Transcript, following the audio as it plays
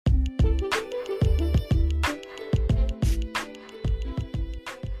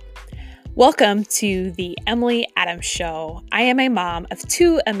Welcome to the Emily Adams Show. I am a mom of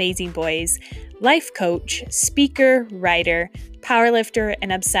two amazing boys, life coach, speaker, writer, powerlifter,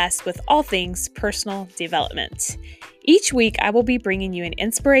 and obsessed with all things personal development. Each week, I will be bringing you an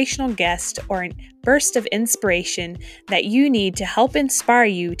inspirational guest or a burst of inspiration that you need to help inspire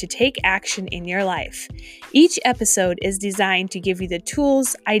you to take action in your life. Each episode is designed to give you the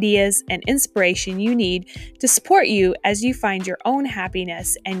tools, ideas, and inspiration you need to support you as you find your own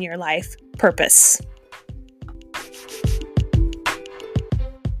happiness and your life purpose.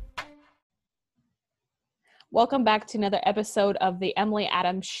 Welcome back to another episode of the Emily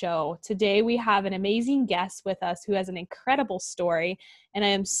Adams Show. Today we have an amazing guest with us who has an incredible story, and I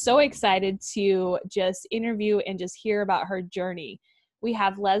am so excited to just interview and just hear about her journey. We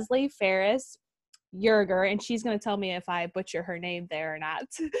have Leslie Ferris, Yerger, and she's going to tell me if I butcher her name there or not.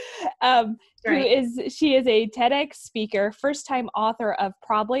 She is a TEDx speaker, first-time author of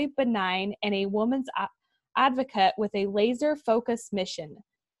Probably Benign, and a woman's advocate with a laser-focused mission.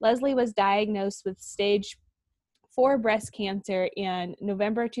 Leslie was diagnosed with stage 4 breast cancer in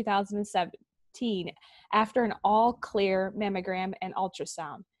November 2017 after an all-clear mammogram and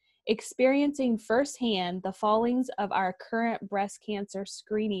ultrasound, experiencing firsthand the fallings of our current breast cancer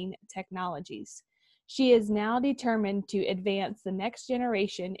screening technologies. She is now determined to advance the next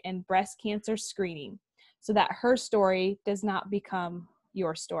generation in breast cancer screening so that her story does not become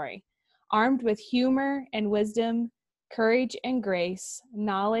your story. Armed with humor and wisdom, courage and grace,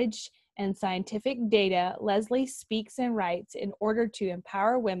 knowledge, and scientific data, Leslie speaks and writes in order to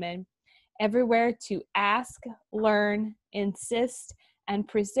empower women everywhere to ask, learn, insist, and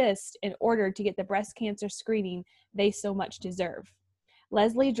persist in order to get the breast cancer screening they so much deserve.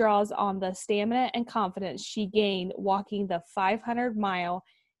 Leslie draws on the stamina and confidence she gained walking the 500-mile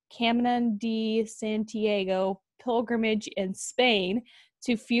Camino de Santiago pilgrimage in Spain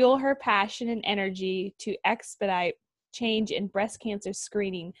to fuel her passion and energy to expedite change in breast cancer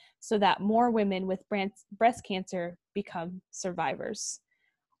screening so that more women with breast cancer become survivors.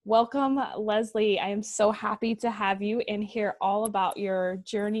 Welcome, Leslie. I am so happy to have you and hear all about your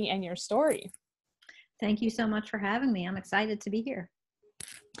journey and your story. Thank you so much for having me. I'm excited to be here.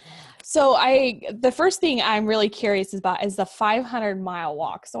 So the first thing I'm really curious about is the 500-mile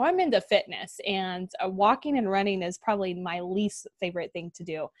walk. So I'm into fitness, and walking and running is probably my least favorite thing to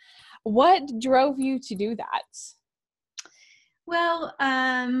do. What drove you to do that? Well,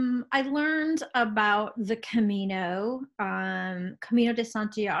 I learned about the Camino de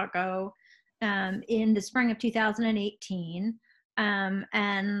Santiago, in the spring of 2018.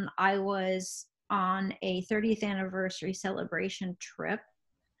 And I was on a 30th anniversary celebration trip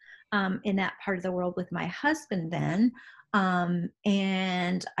in that part of the world with my husband then.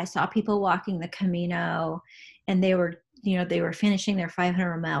 And I saw people walking the Camino, and they were finishing their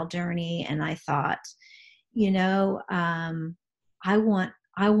 500-mile journey. And I thought, I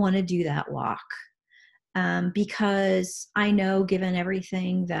want to do that walk, because I know, given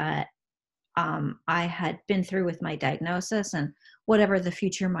everything that I had been through with my diagnosis and whatever the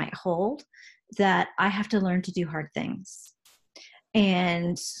future might hold, that I have to learn to do hard things.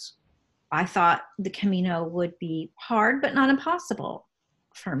 And I thought the Camino would be hard, but not impossible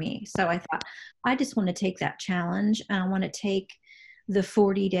for me. So I thought, I just want to take that challenge, and I want to take the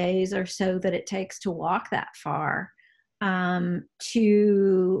 40 days or so that it takes to walk that far,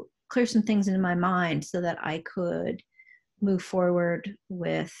 to clear some things in my mind so that I could move forward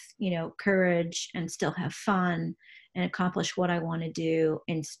with, courage and still have fun and accomplish what I want to do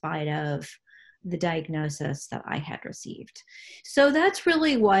in spite of the diagnosis that I had received. So that's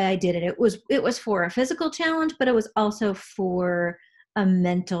really why I did it. It was for a physical challenge, but it was also for a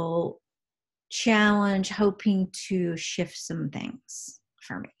mental challenge, hoping to shift some things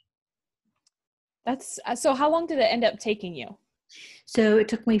for me. So how long did it end up taking you? So it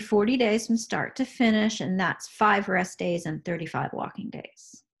took me 40 days from start to finish, and that's 5 rest days and 35 walking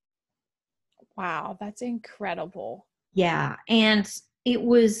days. Wow, that's incredible. Yeah, and it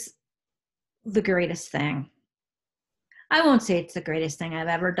was the greatest thing. I won't say it's the greatest thing I've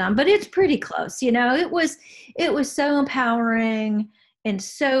ever done, but it's pretty close. It was so empowering and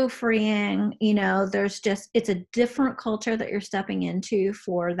so freeing. It's a different culture that you're stepping into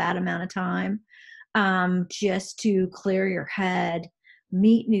for that amount of time. Just to clear your head,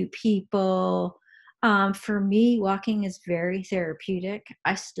 meet new people. For me, walking is very therapeutic.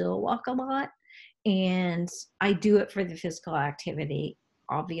 I still walk a lot, and I do it for the physical activity,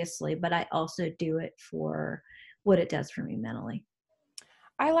 obviously, but I also do it for what it does for me mentally.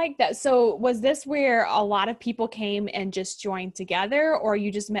 I like that. So was this where a lot of people came and just joined together, or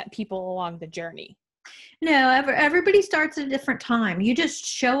you just met people along the journey? No, everybody starts at a different time. You just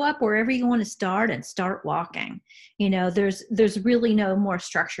show up wherever you want to start and start walking. There's really no more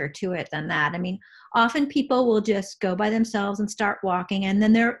structure to it than that. I mean, often people will just go by themselves and start walking, and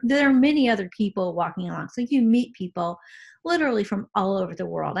then there are many other people walking along. So you meet people literally from all over the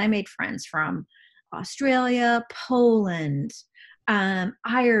world. I made friends from Australia, Poland,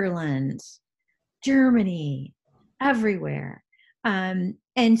 Ireland, Germany, everywhere.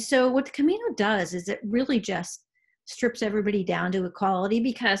 And so what the Camino does is it really just strips everybody down to equality,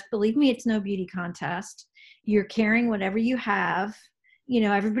 because believe me, it's no beauty contest. You're carrying whatever you have.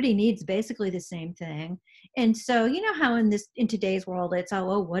 Everybody needs basically the same thing. And so, how in today's world, it's,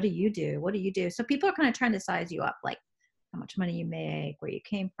 oh, what do you do? What do you do? So people are kind of trying to size you up, like how much money you make, where you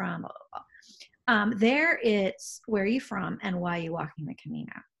came from, blah, blah, blah. There it's where are you from and why are you walking the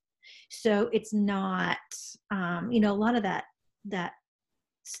Camino? So it's not, a lot of that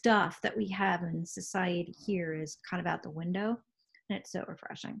stuff that we have in society here is kind of out the window, and it's so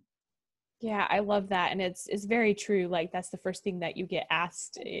refreshing. Yeah, I love that. And it's very true. Like that's the first thing that you get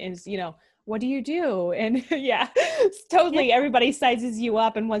asked is, what do you do? And yeah, totally. Yeah. Everybody sizes you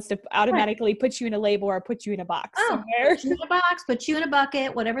up and wants to Right. automatically put you in a label or put you in a box Oh, somewhere. put you in a box, put you in a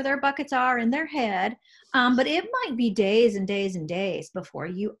bucket, whatever their buckets are in their head. But it might be days and days and days before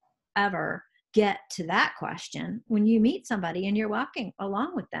you ever get to that question when you meet somebody and you're walking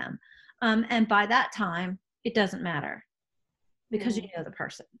along with them. And by that time, it doesn't matter because you know the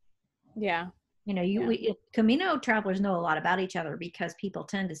person. Yeah. Yeah. Camino travelers know a lot about each other because people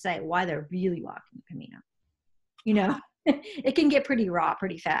tend to say why they're really walking the Camino. It can get pretty raw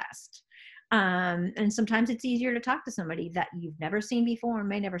pretty fast. And sometimes it's easier to talk to somebody that you've never seen before and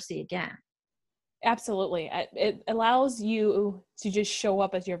may never see again. Absolutely. It allows you to just show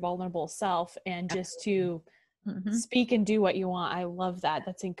up as your vulnerable self and just to speak and do what you want. I love that.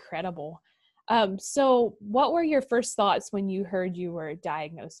 That's incredible. So what were your first thoughts when you heard you were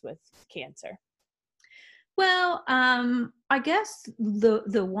diagnosed with cancer? Well, I guess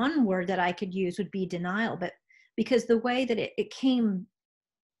the one word that I could use would be denial, but because the way that it came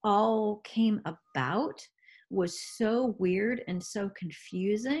about was so weird and so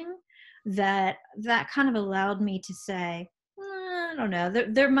confusing that kind of allowed me to say, I don't know,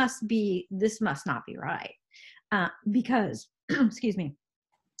 this must not be right. Because, excuse me,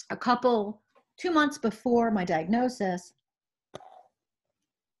 2 months before my diagnosis,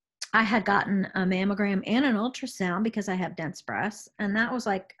 I had gotten a mammogram and an ultrasound because I have dense breasts. And that was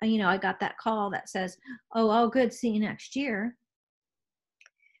like, I got that call that says, oh, good, see you next year.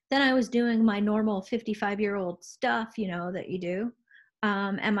 Then I was doing my normal 55-year-old stuff, that you do.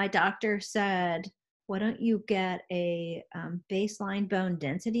 And my doctor said, why don't you get a baseline bone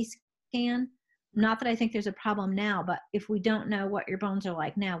density scan? Not that I think there's a problem now, but if we don't know what your bones are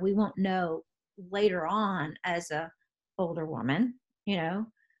like now, we won't know later on as a older woman,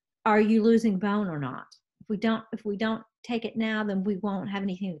 are you losing bone or not? If we don't take it now, then we won't have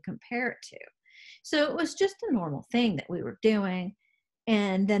anything to compare it to. So it was just a normal thing that we were doing.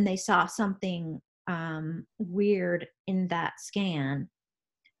 And then they saw something weird in that scan.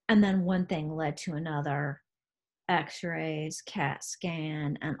 And then one thing led to another, x-rays, CAT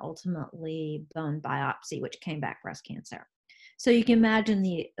scan, and ultimately bone biopsy, which came back breast cancer. So you can imagine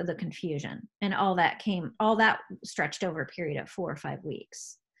the confusion, and all that stretched over a period of 4 or 5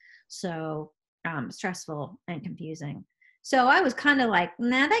 weeks. So stressful and confusing. So I was kind of like,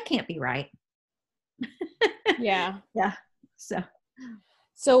 nah, that can't be right. Yeah. Yeah.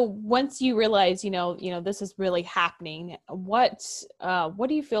 So once you realize, this is really happening, what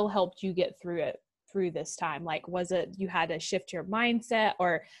do you feel helped you get through this time? Like, was it you had to shift your mindset,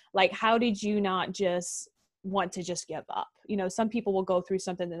 or like, how did you not just want to just give up? Some people will go through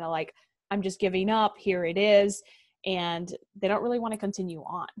something and they're like, I'm just giving up, here it is. And they don't really want to continue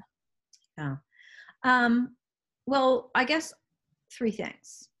on. Yeah. Well, I guess 3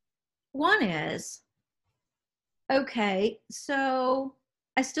 things. One is, okay, so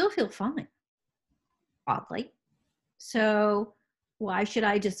I still feel fine, oddly. So why should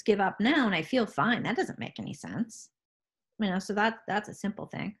I just give up now and I feel fine? That doesn't make any sense. So that's a simple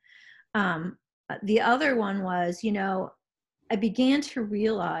thing. The other one was, I began to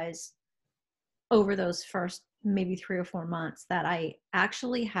realize over those first maybe 3 or 4 months that I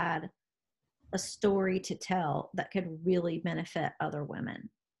actually had a story to tell that could really benefit other women.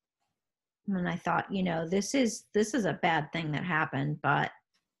 And I thought, this is a bad thing that happened, but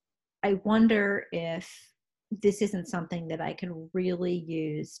I wonder if this isn't something that I can really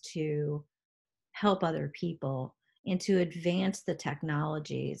use to help other people and to advance the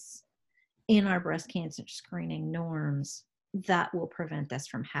technologies in our breast cancer screening norms that will prevent this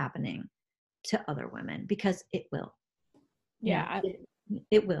from happening. to other women, because it will. Yeah.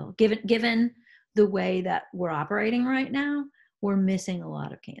 It will. Given the way that we're operating right now, we're missing a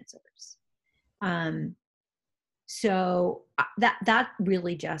lot of cancers. So that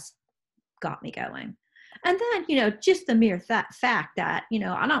really just got me going. And then, just the mere fact that,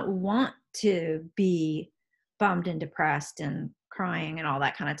 I don't want to be bummed and depressed and crying and all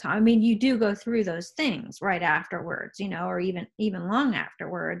that kind of time. I mean, you do go through those things right afterwards, or even long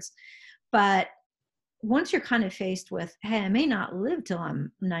afterwards. But once you're kind of faced with, hey, I may not live till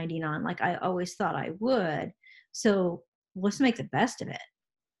I'm 99 like I always thought I would. So let's make the best of it,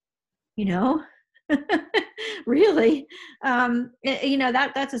 really.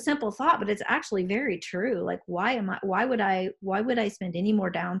 That's a simple thought, but it's actually very true. Like, why would I spend any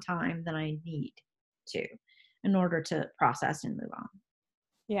more downtime than I need to in order to process and move on?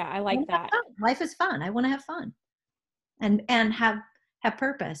 Yeah, I like that. Life is fun. I want to have fun and have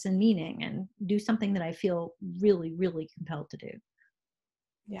purpose and meaning and do something that I feel really, really compelled to do.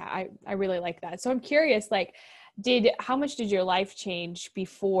 Yeah, I really like that. So I'm curious, like, how much did your life change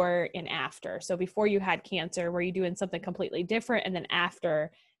before and after? So before you had cancer, were you doing something completely different? And then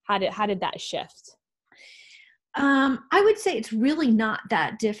after, how did that shift? I would say it's really not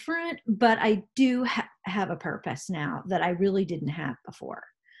that different, but I do have a purpose now that I really didn't have before.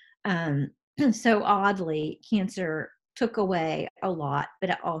 So oddly, cancer took away a lot, but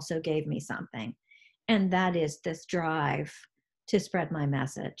it also gave me something. And that is this drive to spread my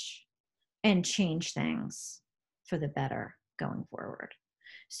message and change things for the better going forward.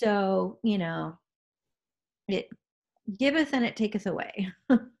 So, it giveth and it taketh away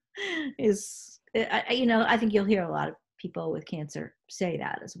I think you'll hear a lot of people with cancer say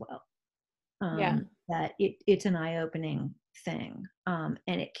that as well. Yeah. That it's an eye-opening thing. And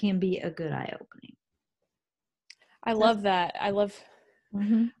it can be a good eye-opening. I love that.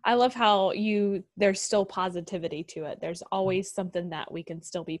 Mm-hmm. I love how there's still positivity to it. There's always something that we can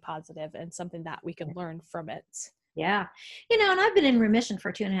still be positive and something that we can learn from it. Yeah. And I've been in remission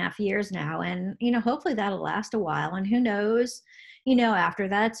for 2.5 years now, and, hopefully that'll last a while. And who knows, after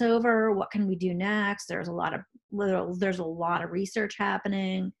that's over, what can we do next? There's a lot of research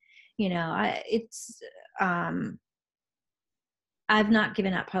happening. I've not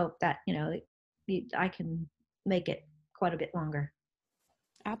given up hope that, I can make it quite a bit longer.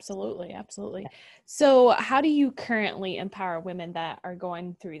 Absolutely. Absolutely. So how do you currently empower women that are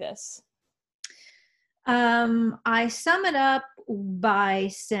going through this? I sum it up by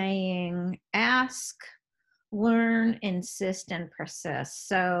saying ask, learn, insist, and persist.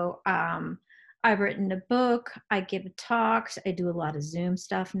 So I've written a book, I give talks, I do a lot of Zoom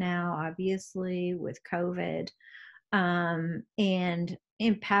stuff now, obviously, with COVID, and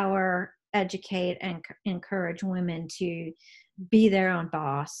empower, educate, and encourage women to be their own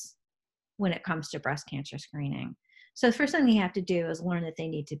boss when it comes to breast cancer screening. So the first thing they have to do is learn that they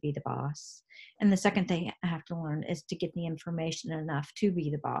need to be the boss. And the second thing I have to learn is to get the information enough to be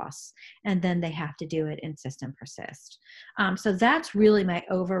the boss. And then they have to do it, insist, and persist. So that's really my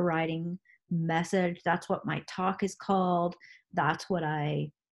overriding message. That's what my talk is called. That's what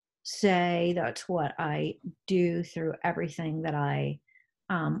I say. That's what I do through everything that I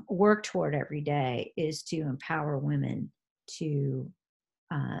work toward every day, is to empower women to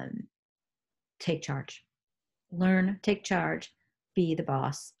take charge. Learn, take charge, be the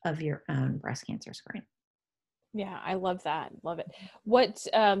boss of your own breast cancer screen. Yeah, I love that. Love it. What,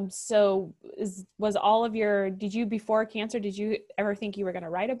 was all of did you, before cancer, did you ever think you were going to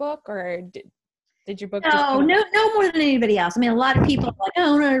write a book, or did your book just No more than anybody else. I mean, a lot of people are like, oh, I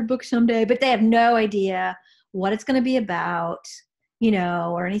want to write a book someday, but they have no idea what it's going to be about,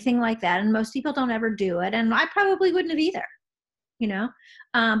 or anything like that. And most people don't ever do it. And I probably wouldn't have either,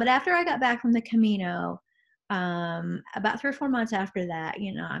 but after I got back from the Camino, about 3 or 4 months after that,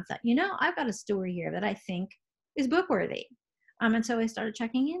 I thought, I've got a story here that I think is book worthy. And so I started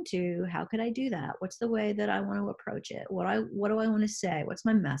checking into, how could I do that? What's the way that I want to approach it? What do I want to say? What's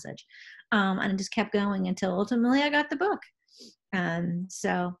my message? And I just kept going until ultimately I got the book. And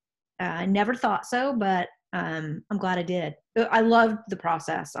so I never thought so, but I'm glad I did. I loved the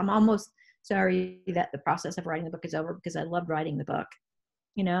process. I'm almost sorry that the process of writing the book is over, because I loved writing the book.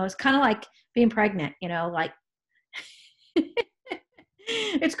 It's kind of like being pregnant, like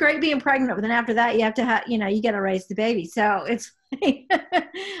it's great being pregnant, but then after that you have to have, you got to raise the baby. So it's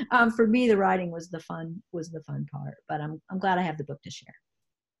for me, the writing was the fun part, but I'm glad I have the book to share.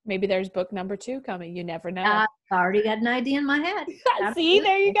 Maybe there's book number 2 coming. You never know. I already got an idea in my head. See,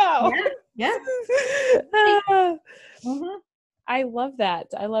 there you go. Yeah. Mm-hmm. I love that.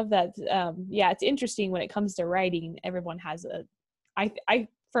 Yeah, it's interesting when it comes to writing. Everyone has I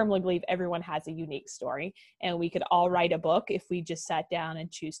firmly believe everyone has a unique story, and we could all write a book if we just sat down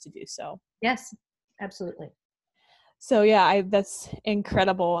and choose to do so. Yes, absolutely. So yeah, that's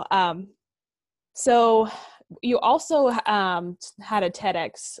incredible. So you also had a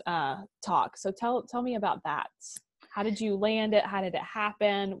TEDx talk. So tell me about that. How did you land it? How did it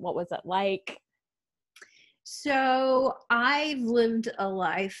happen? What was it like? So I've lived a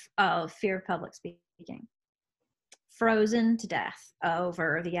life of fear of public speaking, frozen to death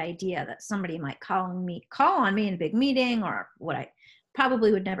over the idea that somebody might call on me in a big meeting, or what I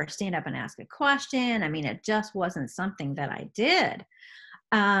probably would never stand up and ask a question. I mean, it just wasn't something that I did.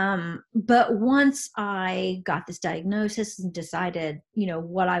 But once I got this diagnosis and decided,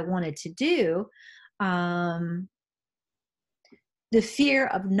 what I wanted to do, the fear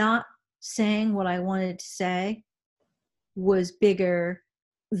of not saying what I wanted to say was bigger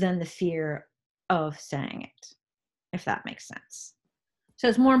than the fear of saying it, if that makes sense. So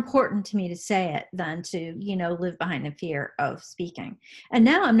it's more important to me to say it than to, live behind the fear of speaking. And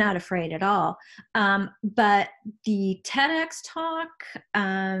now I'm not afraid at all. But the TEDx talk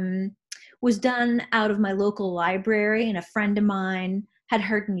was done out of my local library, and a friend of mine had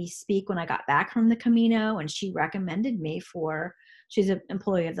heard me speak when I got back from the Camino, and she recommended me she's an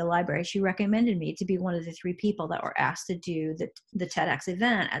employee of the library. She recommended me to be one of the 3 people that were asked to do the TEDx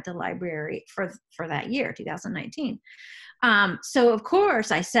event at the library for that year, 2019. So of course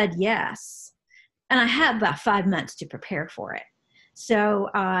I said yes, and I had about 5 months to prepare for it. So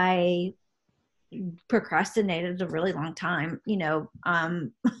I procrastinated a really long time,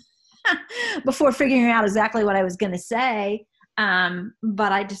 before figuring out exactly what I was going to say.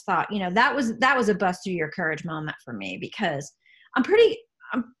 But I just thought, that was a bust through your courage moment for me, because I'm pretty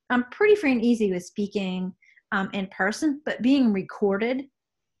free and easy with speaking in person, but being recorded,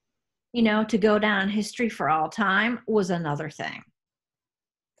 to go down in history for all time was another thing,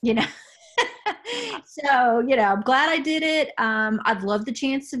 So, I'm glad I did it. I'd love the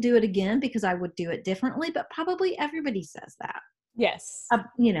chance to do it again, because I would do it differently, but probably everybody says that. Yes.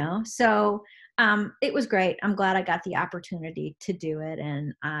 So it was great. I'm glad I got the opportunity to do it.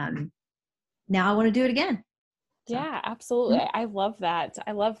 And now I want to do it again. So. Yeah, absolutely. Mm-hmm. I love that.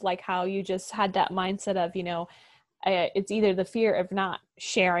 I love like how you just had that mindset of, it's either the fear of not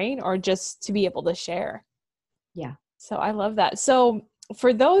sharing or just to be able to share. Yeah. So I love that. So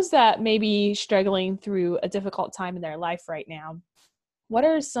for those that may be struggling through a difficult time in their life right now, what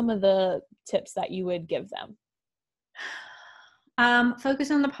are some of the tips that you would give them? Focus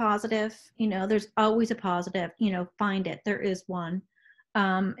on the positive. There's always a positive. Find it. There is one.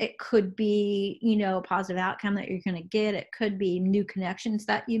 It could be, a positive outcome that you're going to get. It could be new connections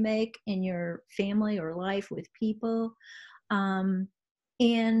that you make in your family or life with people. And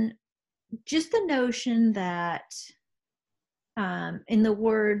just the notion that, in the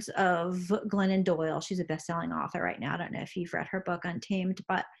words of Glennon Doyle, she's a best-selling author right now. I don't know if you've read her book Untamed,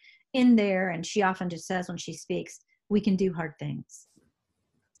 but in there, and she often just says when she speaks, we can do hard things.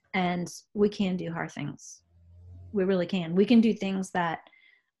 And we can do hard things. We really can. We can do things that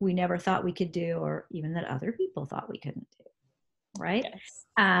we never thought we could do, or even that other people thought we couldn't do. Right?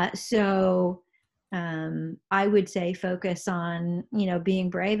 Yes. So I would say focus on, being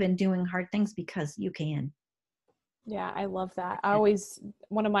brave and doing hard things, because you can. Yeah, I love that.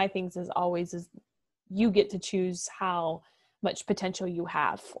 One of my things is you get to choose how much potential you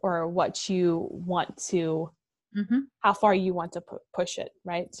have, or what you want to, how far you want to push it.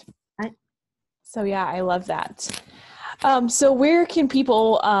 Right. So yeah, I love that. So where can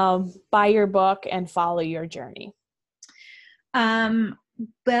people buy your book and follow your journey?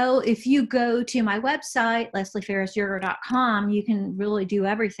 Well, if you go to my website, leslieferrisyerger.com, you can really do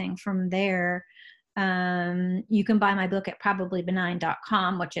everything from there. You can buy my book at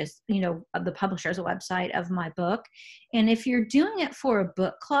probablybenign.com, which is, the publisher's website of my book. And if you're doing it for a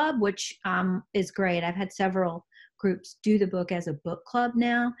book club, which is great, I've had several groups do the book as a book club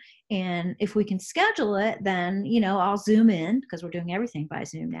now. And if we can schedule it, then, I'll Zoom in, because we're doing everything by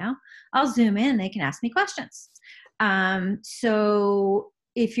Zoom now. I'll Zoom in, they can ask me questions. So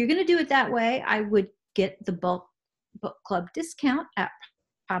if you're going to do it that way, I would get the bulk book club discount at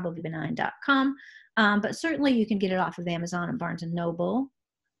probablybenign.com. But certainly you can get it off of Amazon and Barnes and Noble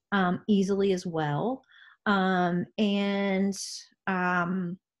easily as well.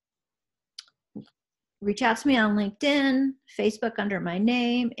 Reach out to me on LinkedIn, Facebook under my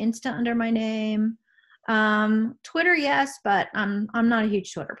name, Insta under my name, Twitter, yes, but I'm not a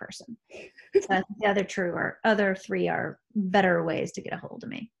huge Twitter person. The other 3 are better ways to get a hold of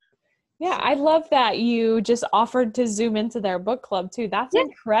me. Yeah, I love that you just offered to zoom into their book club too. That's Yeah.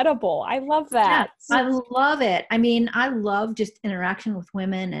 incredible. I love Yeah, that. I love it. I mean, I love just interaction with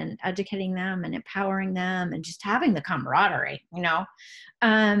women and educating them and empowering them and just having the camaraderie, you know.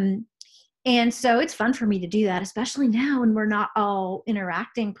 Um, and so it's fun for me to do that, especially now when we're not all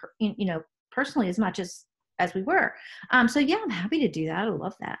interacting, you know, personally as much as we were. So yeah, I'm happy to do that. I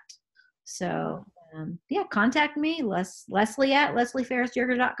love that. So yeah, contact me, Leslie at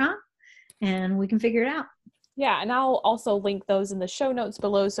leslieferrisyerger.com, and we can figure it out. Yeah, and I'll also link those in the show notes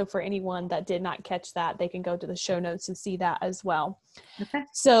below. So for anyone that did not catch that, they can go to the show notes and see that as well. Okay.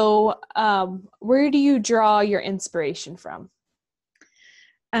 So where do you draw your inspiration from?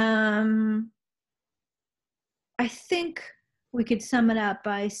 I think we could sum it up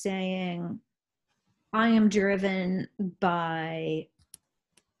by saying I am driven by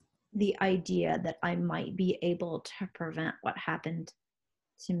the idea that I might be able to prevent what happened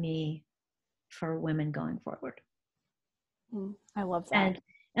to me for women going forward. I love that.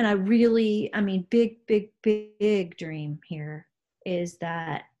 And I really, I mean, big dream here is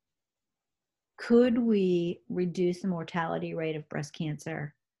that could we reduce the mortality rate of breast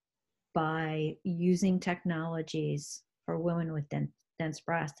cancer by using technologies for women with dense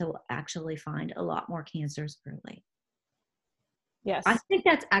breasts that will actually find a lot more cancers early? Yes. I think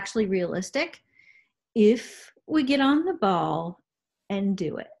that's actually realistic if we get on the ball and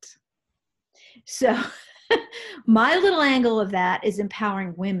do it. So my little angle of that is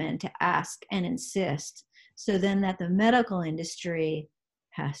empowering women to ask and insist, so then that the medical industry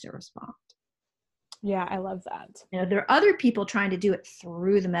has to respond. Yeah, I love that. You know, there are other people trying to do it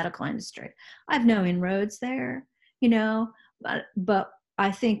through the medical industry. I've no inroads there, you know, but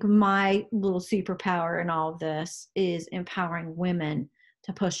I think my little superpower in all of this is empowering women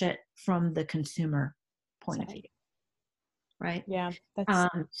to push it from the consumer point of view. Right. Yeah.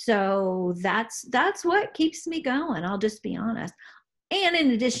 So that's what keeps me going. I'll just be honest. And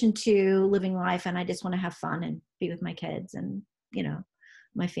in addition to living life, and I just want to have fun and be with my kids and, you know,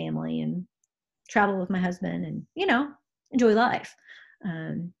 my family and travel with my husband and, you know, enjoy life.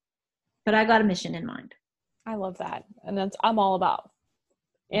 But I got a mission in mind. I love that. And I'm all about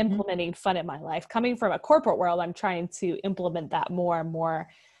implementing fun in my life. Coming from a corporate world, I'm trying to implement that more and more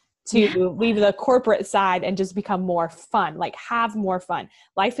to leave the corporate side and just become more fun, like have more fun.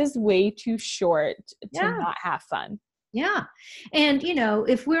 Life is way too short to not have fun. Yeah. And, you know,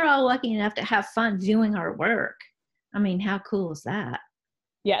 if we're all lucky enough to have fun doing our work, I mean, how cool is that?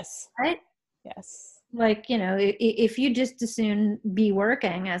 Yes. Right? Yes. Like, you know, if you just as soon be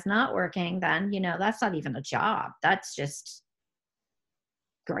working as not working, then, you know, that's not even a job. That's just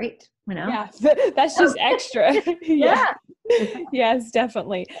great, you know? Yeah, that's just extra. Yeah. Yes,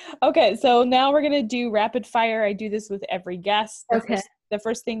 definitely. Okay, so now we're gonna do rapid fire. I do this with every guest. The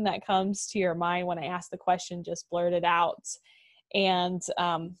first thing that comes to your mind when I ask the question, just blurt it out. And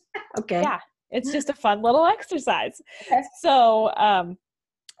yeah, it's just a fun little exercise. Okay. So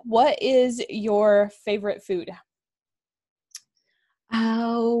what is your favorite food?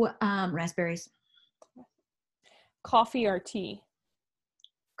 Oh, raspberries. Coffee or tea?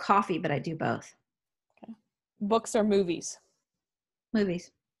 Coffee, but I do both. Okay. Books or movies?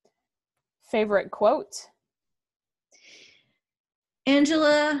 Movies. Favorite quote?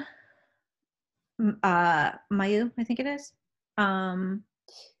 Angela Mayu, I think it is.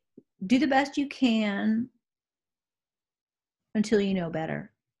 Do the best you can until you know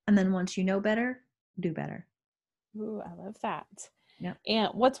better. And then once you know better, do better. Ooh, I love that. Yep. And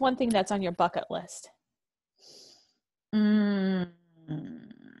what's one thing that's on your bucket list?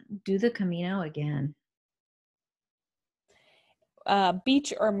 Do the Camino again.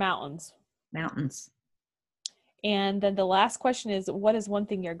 Beach or mountains? Mountains. And then the last question is, what is one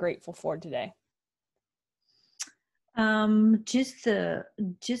thing you're grateful for today? Just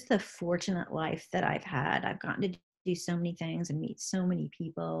the fortunate life that I've had. I've gotten to do so many things and meet so many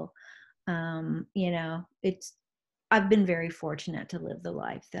people. You know, I've been very fortunate to live the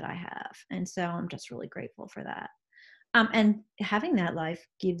life that I have. And so I'm just really grateful for that. And having that life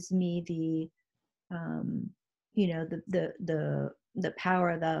gives me the, you know, the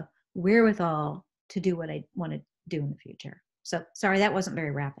power, the wherewithal to do what I want to do in the future. So sorry, that wasn't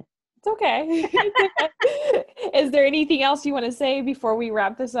very rapid. It's okay. Is there anything else you want to say before we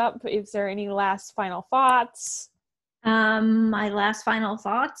wrap this up? Is there any last final thoughts? My last final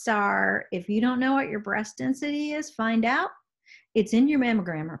thoughts are, if you don't know what your breast density is, find out. It's in your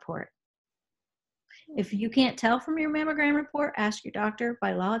mammogram report. If you can't tell from your mammogram report, ask your doctor.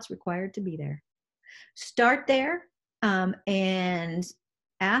 By law, it's required to be there. Start there and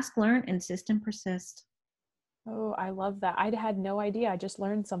ask, learn, insist, and persist. Oh, I love that. I had no idea. I just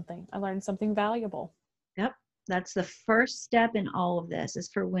learned something. I learned something valuable. Yep. That's the first step in all of this, is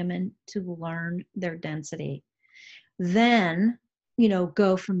for women to learn their density. Then,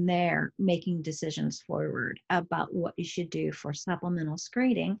 go from there, making decisions forward about what you should do for supplemental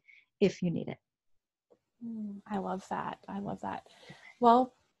screening if you need it. I love that. I love that.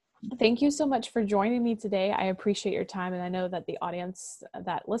 Well, thank you so much for joining me today. I appreciate your time, and I know that the audience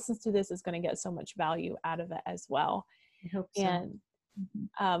that listens to this is going to get so much value out of it as well. I hope so.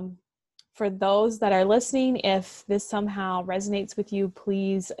 And for those that are listening, if this somehow resonates with you,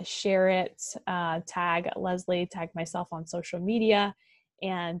 please share it, tag Leslie, tag myself on social media.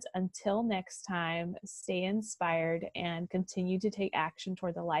 And until next time, stay inspired and continue to take action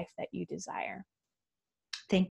toward the life that you desire.